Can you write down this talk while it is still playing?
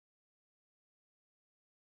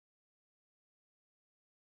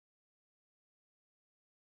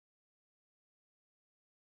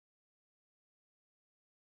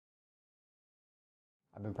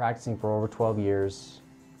I've been practicing for over 12 years.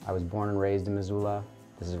 I was born and raised in Missoula.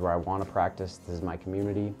 This is where I want to practice, this is my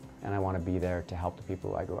community, and I want to be there to help the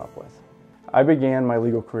people I grew up with. I began my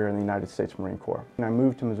legal career in the United States Marine Corps. And I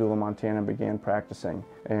moved to Missoula, Montana and began practicing,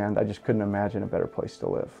 and I just couldn't imagine a better place to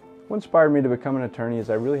live. What inspired me to become an attorney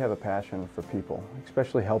is I really have a passion for people,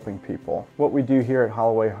 especially helping people. What we do here at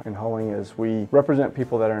Holloway and Hulling is we represent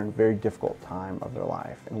people that are in a very difficult time of their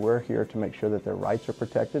life, and we're here to make sure that their rights are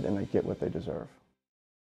protected and they get what they deserve.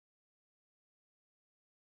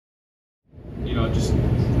 You know, just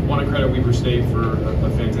want to credit Weber State for a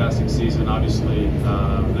fantastic season. Obviously,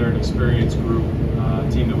 they're an experienced group, a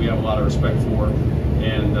team that we have a lot of respect for,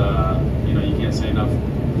 and you know, you can't say enough,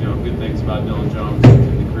 you know, good things about Dylan Jones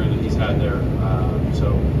and the career that he's had there.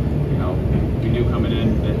 So, you know, we knew coming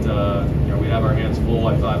in that you know, we have our hands full.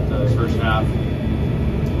 I thought the first half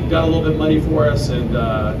got a little bit muddy for us, and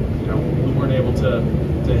you know, we weren't able to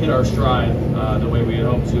hit our stride the way we had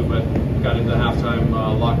hoped to, but got into the halftime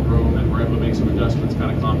locker room and were able to make some adjustments,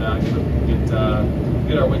 kind of calm down,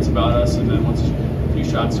 get our wits about us, and then once a few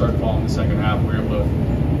shots started falling in the second half, we were able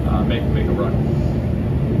to make a run.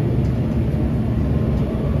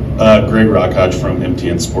 Greg Rockhodge from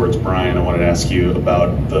MTN Sports. Brian, I wanted to ask you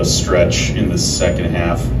about the stretch in the second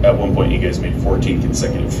half. At one point, you guys made 14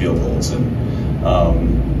 consecutive field goals, and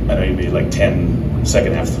I know you made like 10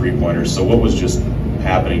 second half three-pointers. So what was just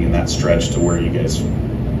happening in that stretch to where you guys,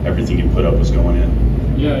 everything you put up was going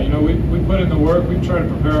in? Yeah, you know, we put in the work. We try to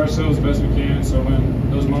prepare ourselves as best we can, so when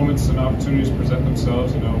those moments and opportunities present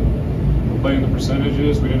themselves, you know, we're playing the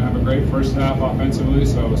percentages. We didn't have a great first half offensively,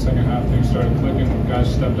 so the second half things started clicking. Guys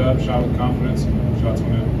stepped up, shot with confidence, and shots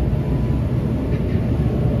went in.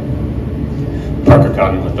 Parker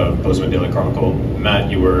Cotton with the Bozeman Daily Chronicle. Matt,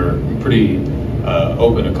 you were pretty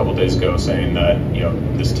open a couple days ago, saying that, you know,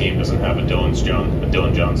 this team doesn't have a Dylan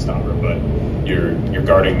Jones stopper, but you're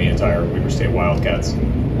guarding the entire Weber State Wildcats.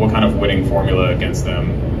 What kind of winning formula against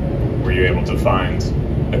them were you able to find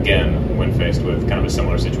again when faced with kind of a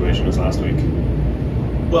similar situation as last week?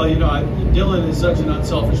 Well, you know, Dylan is such an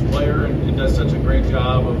unselfish player and does such a great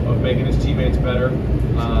job of making his teammates better.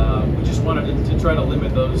 We just wanted to try to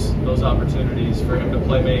limit those opportunities for him to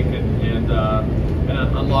play make and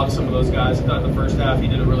unlock some of those guys. I thought in the first half he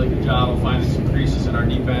did a really good job of finding some creases in our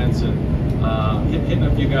defense and hitting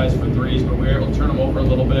a few guys for threes, but we were able to turn them over a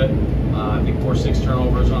little bit. I think 4-6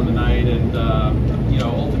 turnovers on the night, and you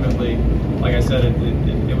know, ultimately, like I said,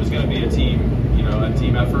 it was going to be a team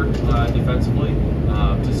effort defensively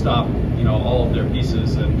to stop, you know, all of their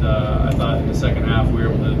pieces. And I thought in the second half we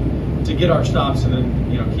were able to get our stops and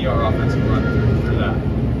then, you know, key our offensive run through that.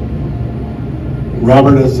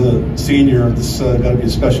 Robert, as a senior, this got to be a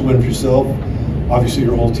special win for yourself. Obviously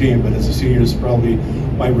your whole team, but as a senior, this probably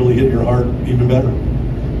might really hit your heart even better.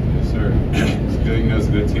 Yes, sir. It's good. You know, it's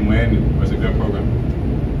a good team win. It was a good program.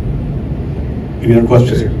 Any other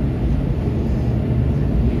questions?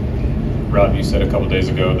 Rob, you said a couple days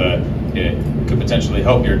ago that it could potentially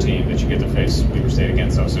help your team that you get to face Weber State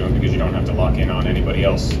again so soon because you don't have to lock in on anybody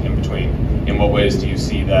else in between. In what ways do you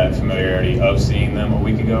see that familiarity of seeing them a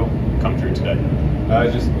week ago come through today?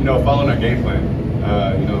 Just, you know, following our game plan.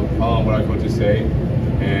 You know, following what our coaches say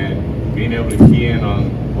and being able to key in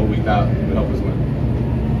on what we thought would help us win.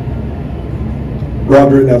 Rob,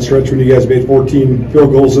 during that stretch when you guys made 14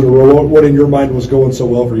 field goals in a row, what in your mind was going so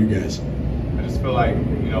well for you guys? I just feel like,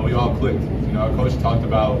 you know, we all clicked. You know, our coach talked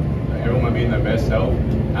about everyone being their best self.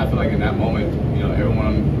 I feel like in that moment, you know,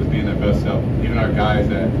 everyone was being their best self. Even our guys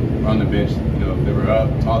that were on the bench, you know, they were up,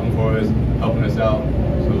 talking for us, helping us out.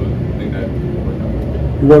 So I think that worked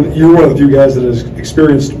out. You're one of the few guys that has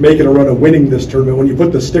experienced making a run and winning this tournament. When you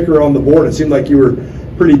put the sticker on the board, it seemed like you were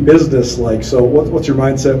pretty business-like. So what's your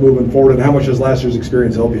mindset moving forward, and how much does last year's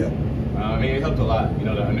experience help you? I mean, it helped a lot, you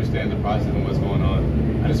know, to understand the process and what's going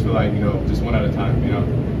on. I just feel like, you know, just one at a time, you know.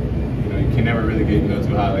 You can never really get, you know,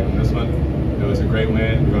 too high. Like on this one, you know, it's a great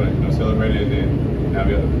win. We're going to, you know, celebrate it, and now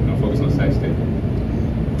we have to, you know, focus on Sac State.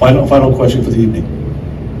 Final question for the evening.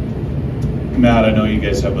 Matt, I know you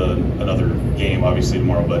guys have another game obviously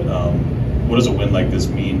tomorrow, but what does a win like this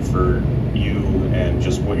mean for you and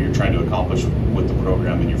just what you're trying to accomplish with the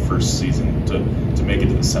program in your first season to make it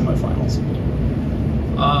to the semifinals?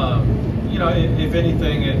 You know, if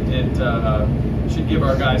anything, it should give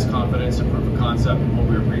our guys confidence and proof of concept in what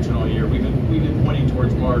we were preaching all year. We've been pointing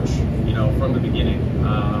towards March, you know, from the beginning.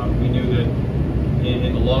 We knew that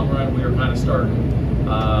in the long run we were kind of starting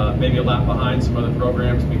maybe a lap behind some other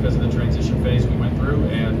programs because of the transition phase we went through,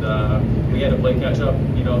 and we had to play catch up,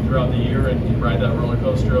 you know, throughout the year and ride that roller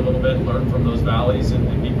coaster a little bit, learn from those valleys,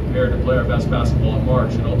 and be prepared to play our best basketball in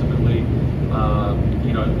March. And ultimately,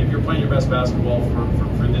 you know, if you're playing your best basketball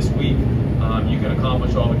for this week, you can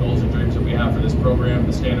accomplish all the goals and dreams that we have for this program,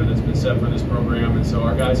 the standard that's been set for this program. And so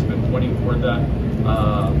our guys have been pointing toward that,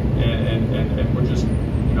 and we're just,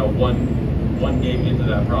 you know, one game into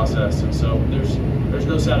that process. And so there's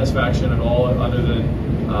no satisfaction at all other than,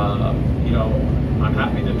 you know, I'm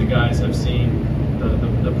happy that the guys have seen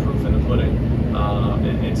the proof in the pudding,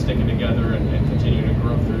 and sticking together and continuing to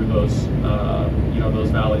grow through those, you know,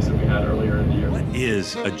 those valleys that we had earlier in the year. What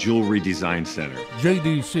is a jewelry design center?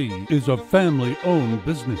 JDC is a family-owned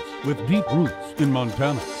business with deep roots in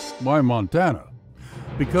Montana. Why Montana?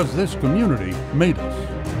 Because this community made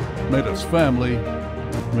us family,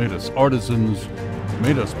 made us artisans,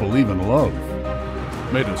 made us believe in love,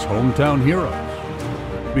 made us hometown heroes.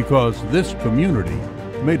 Because this community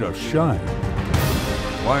made us shine.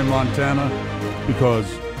 Why Montana? Because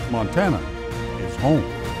Montana is home.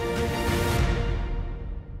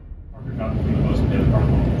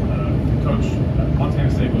 Coach,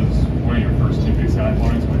 Montana State was one of your first two big side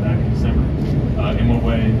points way back in December. In what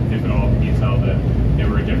way, if at all, can you tell that they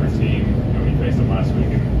were a different team when you faced them last week,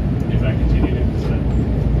 and if that continued into today?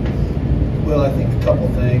 Well, I think a couple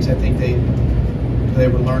things. I think they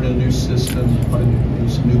were learning a new system,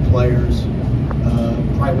 some new players.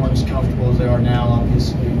 Probably weren't as comfortable as they are now,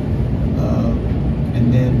 obviously.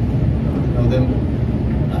 And then, you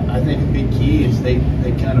know, I think a big key is they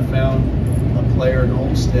kind of found a player in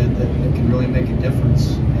Olmsted that can really make a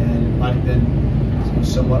difference. And it might have been, you know,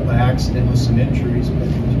 somewhat by accident with some injuries, but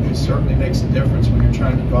it certainly makes a difference when you're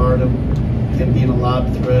trying to guard him being a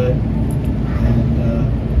lob threat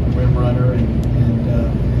and rim runner,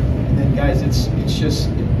 and then guys, it's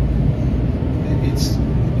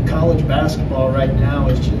college basketball right now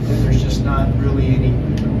is just, there's just not really any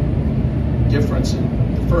difference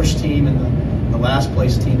in the first team and the last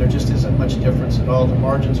place team. There just isn't much difference at all. The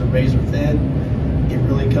margins are razor thin. It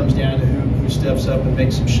really comes down to who steps up and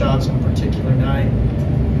makes some shots on a particular night. I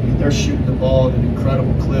mean, they're shooting the ball at an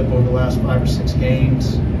incredible clip over the last 5 or 6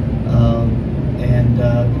 games, and you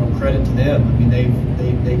know, credit to them. I mean,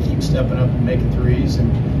 they keep stepping up and making threes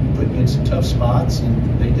and putting in some tough spots,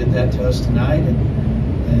 and they did that to us tonight. And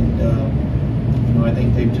you know, I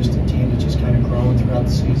think they've just a team that's just kind of grown throughout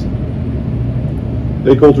the season.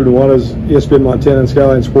 Hey, Colter Nuanez, ESPN Montana and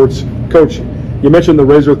Skyline Sports. Coach, you mentioned the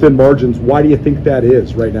razor-thin margins. Why do you think that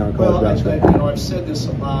is right now in college basketball? You know, I've said this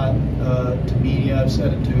a lot to media. I've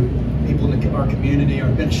said it to people in our community, our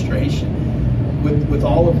administration. With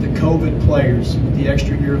all of the COVID players, with the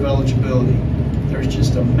extra year of eligibility, there's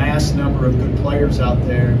just a mass number of good players out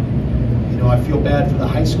there. You know, I feel bad for the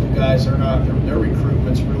high school guys. Their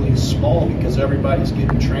recruitment's really small because everybody's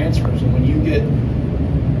getting transfers, and when you get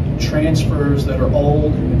transfers that are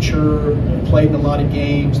old and mature and played in a lot of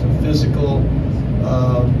games, they're physical,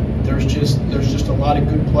 there's just a lot of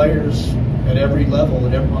good players at every level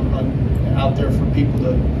and everyone out there for people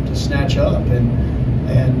to snatch up, and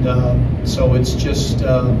so it's just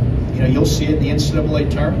you know, you'll see it in the NCAA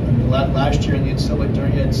tournament. I mean, last year in the NCAA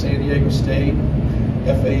tournament you had San Diego State,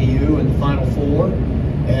 FAU in the Final Four,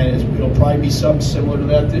 and it'll probably be something similar to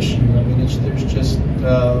that this year. I mean, there's just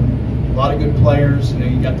a lot of good players. You know,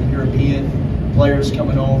 you got the European players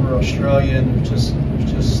coming over, Australia, and there's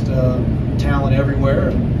just talent everywhere,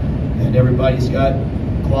 and everybody's got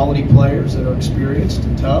quality players that are experienced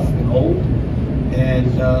and tough and old, and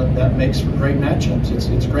that makes for great matchups.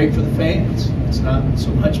 It's great for the fans. It's not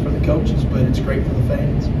so much for the coaches, but it's great for the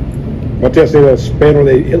fans. Montana State had a span where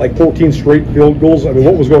they hit like 14 straight field goals. I mean,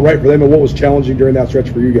 what was going right for them, and what was challenging during that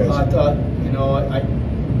stretch for you guys? I thought, you know,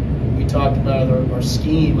 we talked about our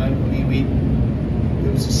scheme. I mean,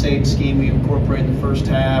 it was the same scheme we incorporated in the first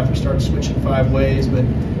half. We started switching 5 ways, but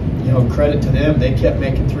you know, credit to them. They kept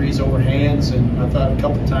making threes over hands, and I thought a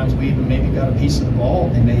couple of times we even maybe got a piece of the ball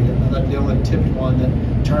and they made it. I thought Dylan tipped one that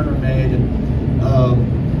Turner made, and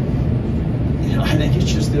you know, I think it's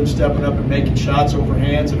just them stepping up and making shots over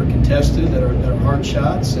hands that are contested, that are hard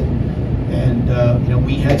shots, and you know,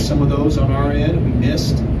 we had some of those on our end and we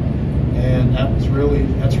missed, and that's really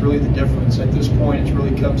the difference. At this point, it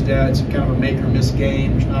really comes down. It's kind of a make or miss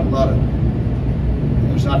game.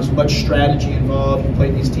 There's not as much strategy involved. You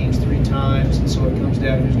played these teams 3 times, and so it comes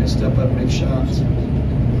down to who's going to step up and make shots.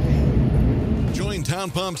 Join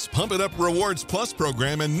Town Pump's Pump It Up Rewards Plus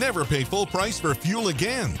program and never pay full price for fuel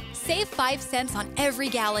again. Save 5 cents on every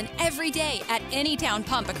gallon every day at any Town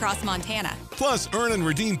Pump across Montana. Plus, earn and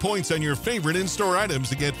redeem points on your favorite in-store items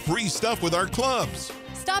to get free stuff with our clubs.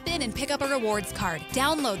 Stop in and pick up a rewards card.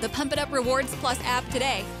 Download the Pump It Up Rewards Plus app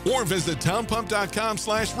today. Or visit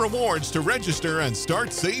townpump.com/rewards to register and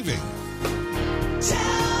start saving.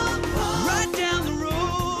 Town Pump. Right down the road.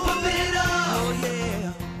 Pump it up.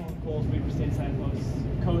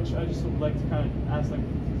 like to kind of ask, like,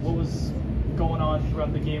 what was going on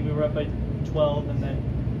throughout the game? We were up by 12, and then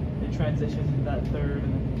they transitioned into that third,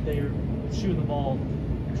 and then they were shooting the ball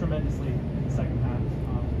tremendously in the second half.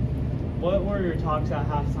 What were your talks at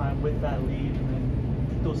halftime with that lead, and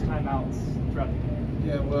then those timeouts throughout the game?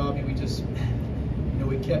 Yeah, well, I mean, we just,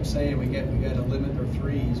 we kept saying we got to limit their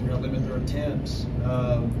threes, we got to limit their attempts,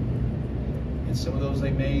 and some of those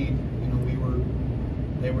they made,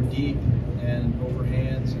 they were deep and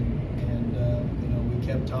overhands, and we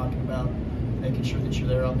kept talking about making sure that you're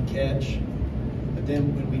there on the catch. But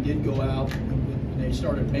then when we did go out, when they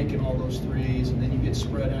started making all those threes, and then you get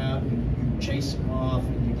spread out, and you chase them off,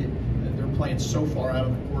 and they're playing so far out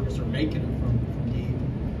of the court because they're making it from deep.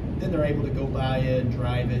 Then they're able to go by it,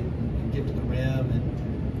 drive it, and get to the rim,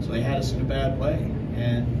 and so they had us in a bad way.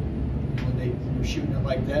 And when they were shooting it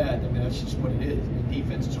like that, I mean, that's just what it is. I mean,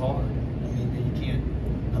 defense is hard. I mean, you can't.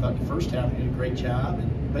 I thought the first half they did a great job,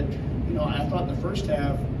 but I thought in the first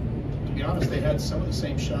half, to be honest, they had some of the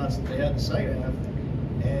same shots that they had in the second half,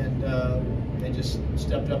 and they just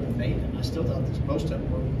stepped up and made it. I still thought most of them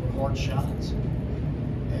were hard shots,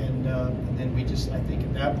 and then we just, I think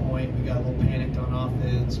at that point we got a little panicked on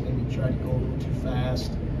offense, maybe tried to go a little too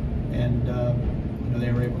fast, and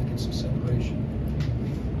they were able to get some separation.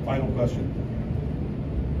 Final question.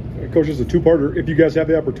 Coach, it's a two-parter. If you guys have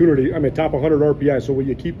the opportunity, I mean, top 100 RPI, so will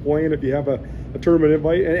you keep playing if you have a tournament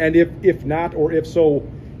invite? And if not, or if so,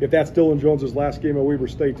 if that's Dylan Jones's last game at Weber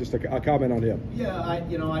State, just a comment on him. Yeah, I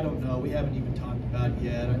don't know. We haven't even talked about it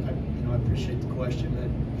yet. I appreciate the question, but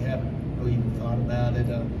we haven't really even thought about it.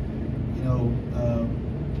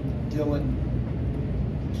 Dylan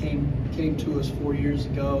came to us 4 years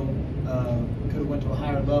ago. Could have went to a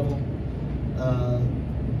higher level.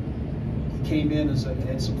 Came in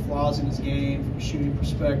had some flaws in his game from a shooting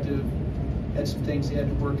perspective, had some things he had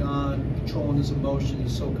to work on, controlling his emotions.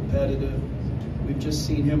 He's so competitive. We've just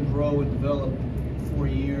seen him grow and develop in 4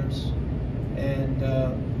 years, and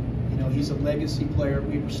he's a legacy player at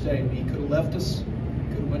Weber State. I mean, he could have left us,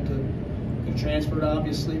 could have transferred,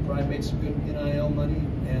 obviously, probably made some good NIL money,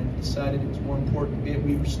 and decided it was more important to be at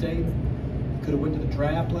Weber State. Could have went to the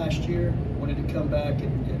draft last year, wanted to come back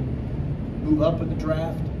and move up in the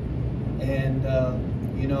draft. And,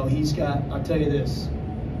 he's got, I'll tell you this,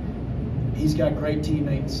 he's got great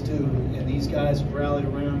teammates too. And these guys have rallied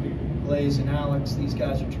around Blaze and Alex. These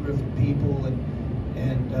guys are terrific people.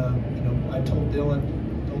 And I told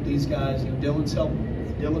these guys, Dylan's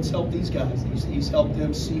helped these guys. He's helped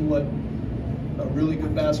them see what a really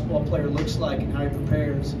good basketball player looks like and how he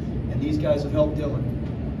prepares. And these guys have helped Dylan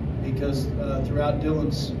because throughout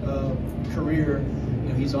Dylan's career,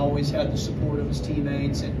 he's always had the support of his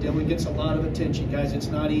teammates, and Dylan gets a lot of attention, guys. It's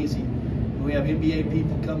not easy. We have NBA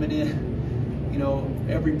people coming in,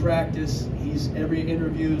 every practice. Every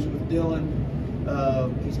interview is with Dylan.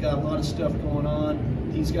 He's got a lot of stuff going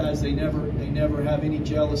on. These guys, they never have any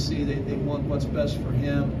jealousy. They want what's best for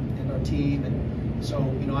him and our team, and so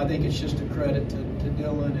I think it's just a credit to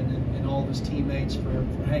Dylan and all of his teammates for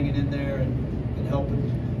hanging in there and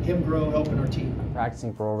helping him grow, helping our team. I'm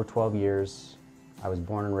practicing for over 12 years. I was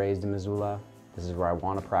born and raised in Missoula. This is where I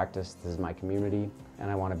want to practice. This is my community,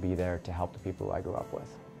 and I want to be there to help the people I grew up with.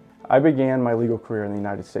 I began my legal career in the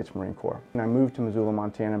United States Marine Corps. And I moved to Missoula,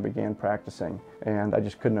 Montana and began practicing, and I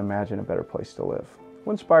just couldn't imagine a better place to live.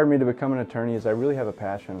 What inspired me to become an attorney is I really have a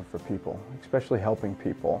passion for people, especially helping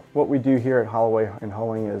people. What we do here at Holloway and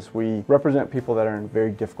Hulling is we represent people that are in a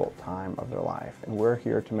very difficult time of their life, and we're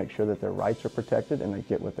here to make sure that their rights are protected and they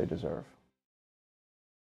get what they deserve.